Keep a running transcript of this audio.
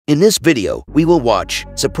In this video, we will watch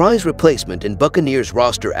surprise replacement in Buccaneers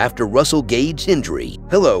roster after Russell Gage's injury.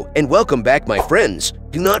 Hello and welcome back, my friends.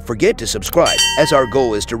 Do not forget to subscribe, as our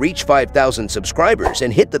goal is to reach 5,000 subscribers,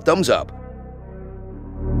 and hit the thumbs up.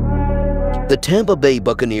 The Tampa Bay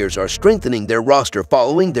Buccaneers are strengthening their roster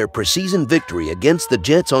following their preseason victory against the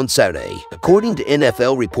Jets on Saturday. According to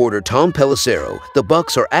NFL reporter Tom Pelissero, the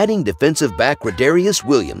Bucs are adding defensive back Rodarius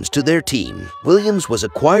Williams to their team. Williams was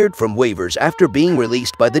acquired from waivers after being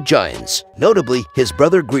released by the Giants. Notably, his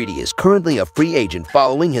brother Greedy is currently a free agent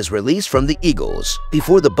following his release from the Eagles.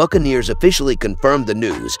 Before the Buccaneers officially confirmed the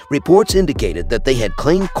news, reports indicated that they had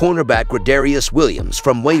claimed cornerback Rodarius Williams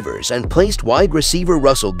from waivers and placed wide receiver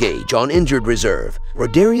Russell Gage on injured reserve.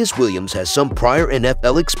 Rodarius Williams has some prior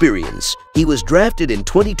NFL experience. He was drafted in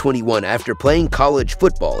 2021 after playing college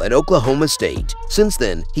football at Oklahoma State. Since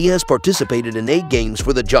then, he has participated in 8 games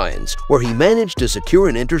for the Giants, where he managed to secure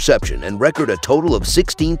an interception and record a total of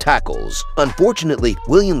 16 tackles. Unfortunately,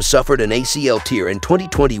 Williams suffered an ACL tear in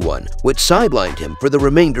 2021, which sidelined him for the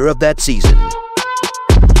remainder of that season.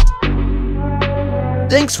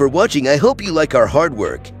 Thanks for watching. I hope you like our hard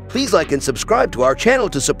work. Please like and subscribe to our channel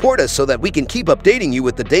to support us so that we can keep updating you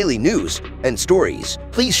with the daily news and stories.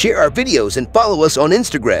 Please share our videos and follow us on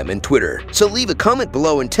Instagram and Twitter. So leave a comment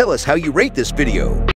below and tell us how you rate this video.